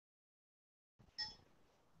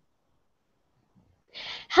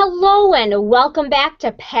Hello and welcome back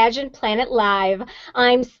to Pageant Planet Live.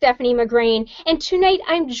 I'm Stephanie McGrain, and tonight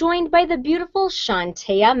I'm joined by the beautiful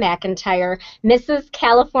Chantéa McIntyre, Mrs.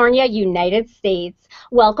 California, United States.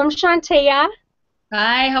 Welcome, Chantéa.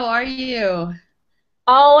 Hi, how are you?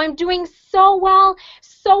 Oh, I'm doing so well.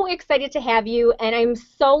 So excited to have you, and I'm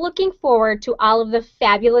so looking forward to all of the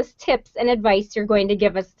fabulous tips and advice you're going to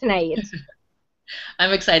give us tonight.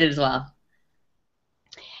 I'm excited as well.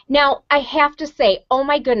 Now, I have to say, oh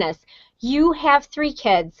my goodness, you have 3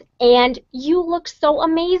 kids and you look so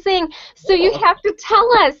amazing. So you Oh. have to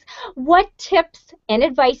tell us, what tips and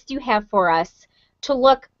advice do you have for us to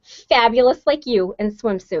look fabulous like you in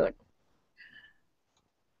swimsuit?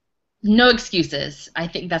 No excuses. I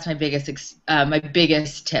think that's my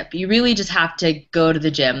biggest tip. You really just have to go to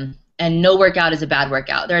the gym, and no workout is a bad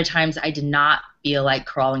workout. There are times I did not feel like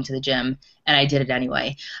crawling to the gym, and I did it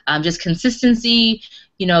anyway. Just consistency.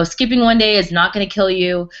 Skipping one day is not going to kill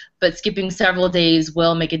you, but skipping several days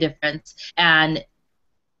will make a difference. And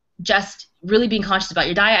just really being conscious about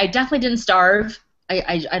your diet. I definitely didn't starve.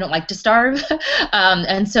 I don't like to starve.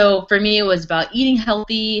 And so for me, it was about eating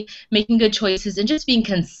healthy, making good choices, and just being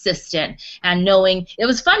consistent and knowing it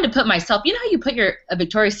was fun to put myself, you know how you put a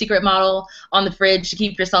Victoria's Secret model on the fridge to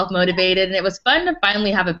keep yourself motivated, and it was fun to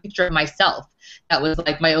finally have a picture of myself that was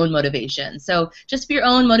like my own motivation. So just be your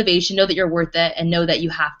own motivation, know that you're worth it, and know that you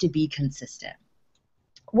have to be consistent.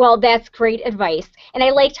 Well, that's great advice. And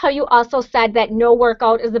I liked how you also said that no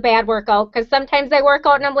workout is a bad workout, because sometimes I work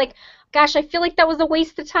out and I'm like, gosh, I feel like that was a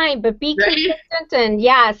waste of time, but be Right? consistent and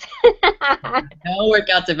yes. No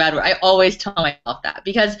workout's a bad work. I always tell myself that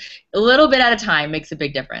because a little bit at a time makes a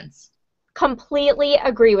big difference. Completely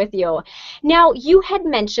agree with you. Now, you had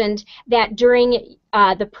mentioned that during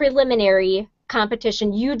the preliminary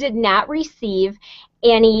competition, you did not receive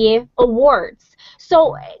any awards.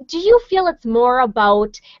 So, do you feel it's more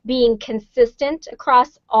about being consistent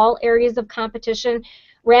across all areas of competition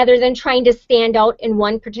rather than trying to stand out in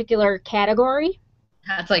one particular category?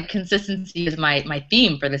 That's like consistency is my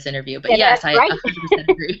theme for this interview. But Yeah, yes, that's I right. 100%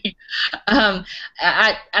 agree.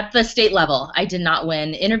 At the state level, I did not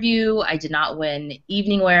win interview. I did not win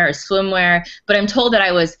evening wear or swimwear. But I'm told that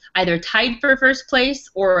I was either tied for first place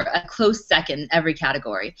or a close second in every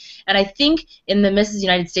category. And I think in the Mrs.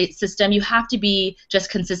 United States system, you have to be just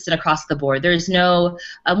consistent across the board. There's no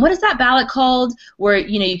what is that ballot called where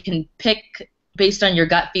you can pick based on your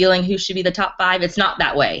gut feeling who should be the top 5. It's not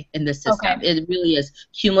that way in this Okay. system. It really is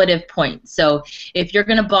cumulative points. So if you're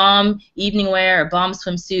going to bomb evening wear or bomb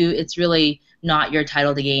swimsuit, it's really not your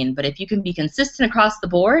title to gain. But if you can be consistent across the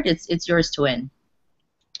board, it's yours to win.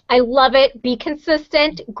 I love it. Be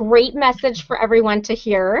consistent. Great message for everyone to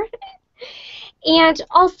hear. And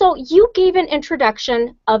also, you gave an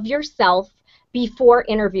introduction of yourself before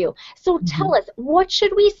interview. So tell us, what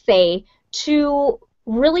should we say to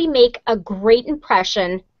really make a great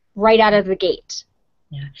impression right out of the gate?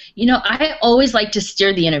 Yeah. I always like to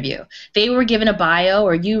steer the interview. They were given a bio,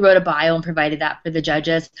 or you wrote a bio and provided that for the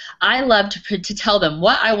judges. I love to tell them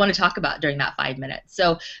what I want to talk about during that 5 minutes.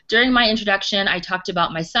 So during my introduction, I talked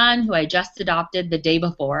about my son, who I just adopted the day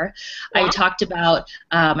before. I Wow. talked about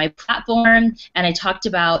my platform, and I talked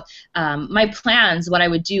about my plans, what I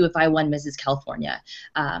would do if I won Mrs. California.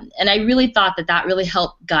 And I really thought that that really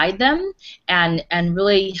helped guide them and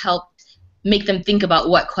really helped make them think about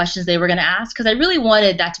what questions they were going to ask, because I really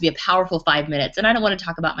wanted that to be a powerful 5 minutes. And I don't want to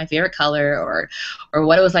talk about my favorite color or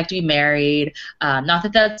what it was like to be married. Not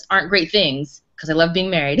that those aren't great things, because I love being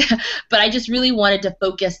married, but I just really wanted to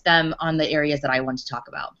focus them on the areas that I wanted to talk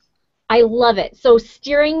about. I love it. So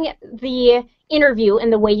steering the interview in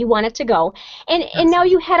the way you want it to go. And now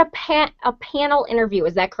you had a panel interview,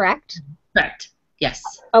 is that correct? Correct. Yes.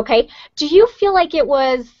 Okay. Do you feel like it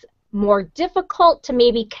was more difficult to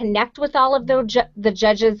maybe connect with all of the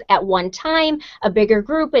judges at one time, a bigger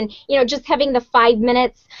group, and just having the 5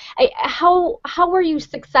 minutes? How were you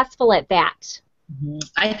successful at that?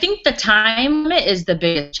 I think the time is the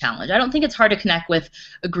biggest challenge. I don't think it's hard to connect with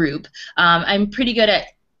a group. I'm pretty good at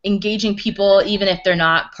engaging people even if they're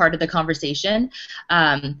not part of the conversation.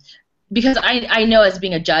 Because I know, as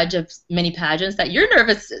being a judge of many pageants, that you're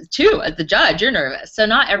nervous too. As the judge, you're nervous. So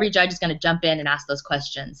not every judge is going to jump in and ask those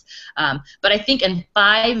questions. But I think in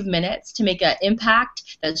 5 minutes to make an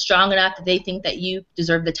impact that's strong enough that they think that you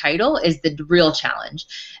deserve the title is the real challenge.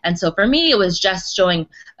 And so for me, it was just showing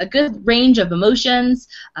a good range of emotions,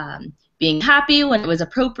 being happy when it was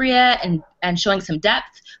appropriate, and showing some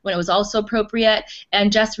depth when it was also appropriate,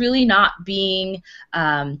 and just really not being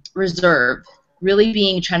reserved. Really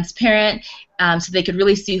being transparent, so they could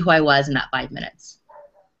really see who I was in that 5 minutes.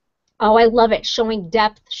 Oh, I love it. Showing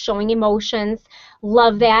depth, showing emotions.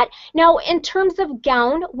 Love that. Now, in terms of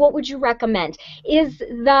gown, what would you recommend? Is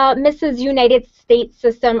the Mrs. United States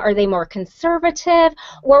system, are they more conservative,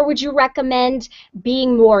 or would you recommend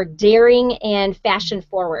being more daring and fashion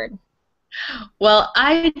forward? Well,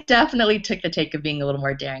 I definitely took the take of being a little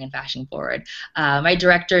more daring and fashion forward. My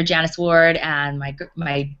director, Janice Ward, and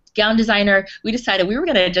my gown designer, we decided we were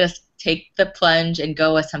going to just take the plunge and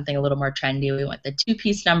go with something a little more trendy. We went the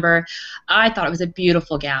two-piece number. I thought it was a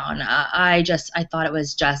beautiful gown. I thought it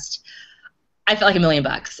was just I felt like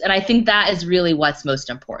 $1,000,000. And I think that is really what's most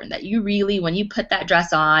important, that you really, when you put that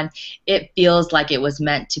dress on, it feels like it was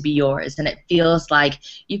meant to be yours. And it feels like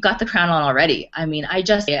you've got the crown on already. I mean,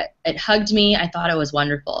 it hugged me. I thought it was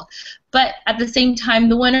wonderful. But at the same time,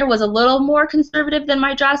 the winner was a little more conservative than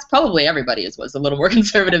my dress. Probably everybody's was a little more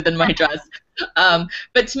conservative than my dress.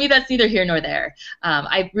 But to me, that's neither here nor there.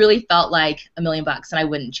 I really felt like $1,000,000, and I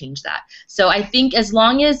wouldn't change that. So I think as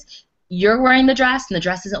long as you're wearing the dress and the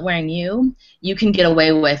dress isn't wearing you, you can get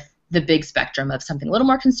away with the big spectrum of something a little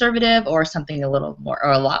more conservative or something a little more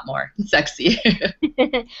or a lot more sexy.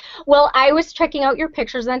 Well, I was checking out your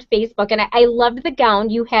pictures on Facebook, and I loved the gown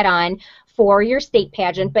you had on for your state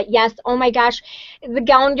pageant. But yes, oh my gosh, the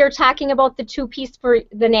gown you're talking about, the two-piece for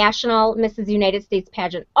the National Mrs. United States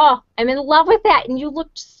Pageant. Oh, I'm in love with that, and you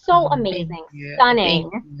looked so amazing, stunning.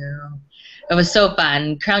 Thank you. It was so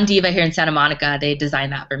fun. Crown Diva here in Santa Monica, they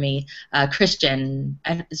designed that for me. Christian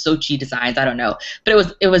Sochi Designs, I don't know, but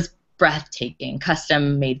it was breathtaking,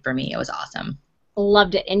 custom made for me. It was awesome.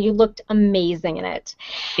 Loved it, and you looked amazing in it.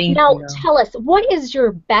 Thank Now, you. tell us, what is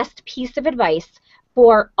your best piece of advice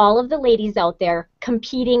for all of the ladies out there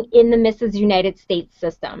competing in the Mrs. United States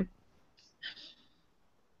system?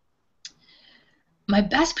 My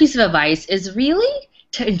best piece of advice is really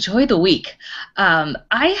to enjoy the week.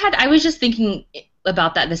 I was just thinking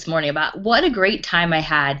about that this morning, about what a great time I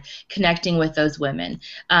had connecting with those women.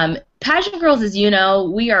 Pageant girls, as you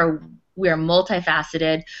know, we are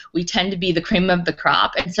multifaceted. We tend to be the cream of the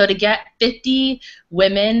crop. And so to get 50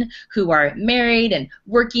 women who are married and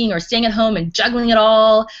working or staying at home and juggling it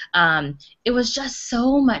all, it was just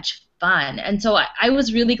so much fun. And so I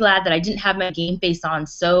was really glad that I didn't have my game face on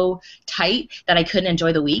so tight that I couldn't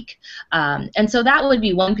enjoy the week. And so that would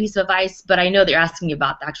be one piece of advice, but I know that you're asking me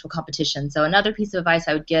about the actual competition. So another piece of advice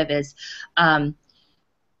I would give is have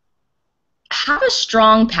a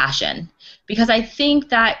strong passion, because I think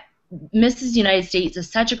that Mrs. United States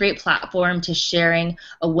is such a great platform to sharing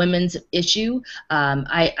a women's issue.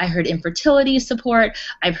 I heard infertility support.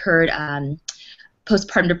 I've heard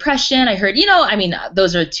postpartum depression. I heard,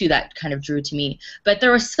 those are two that kind of drew to me. But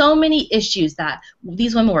there were so many issues that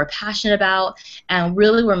these women were passionate about and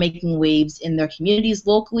really were making waves in their communities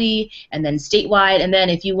locally and then statewide. And then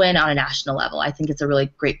if you win on a national level, I think it's a really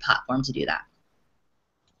great platform to do that.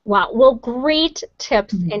 Wow. Well, great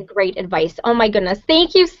tips and great advice. Oh, my goodness.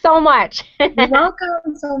 Thank you so much. You're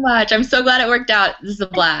welcome so much. I'm so glad it worked out. This is a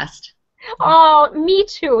blast. Oh, me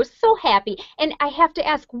too. So happy. And I have to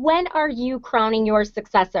ask, when are you crowning your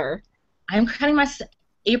successor? I'm crowning my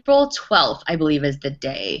April 12th, I believe, is the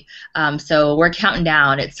day. So we're counting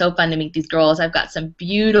down. It's so fun to meet these girls. I've got some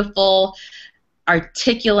beautiful,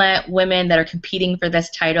 articulate women that are competing for this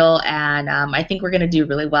title, and I think we're going to do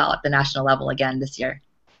really well at the national level again this year.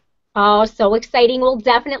 Oh, so exciting. We'll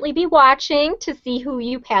definitely be watching to see who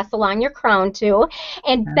you pass along your crown to.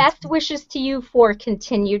 And best wishes to you for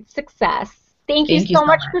continued success. Thank you so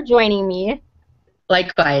much for joining me.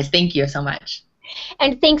 Likewise. Thank you so much.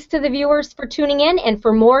 And thanks to the viewers for tuning in. And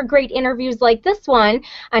for more great interviews like this one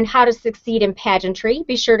on how to succeed in pageantry,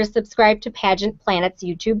 be sure to subscribe to Pageant Planet's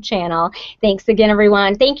YouTube channel. Thanks again,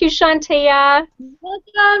 everyone. Thank you, Chantéa.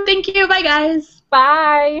 Welcome. Thank you. Bye, guys.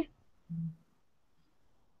 Bye.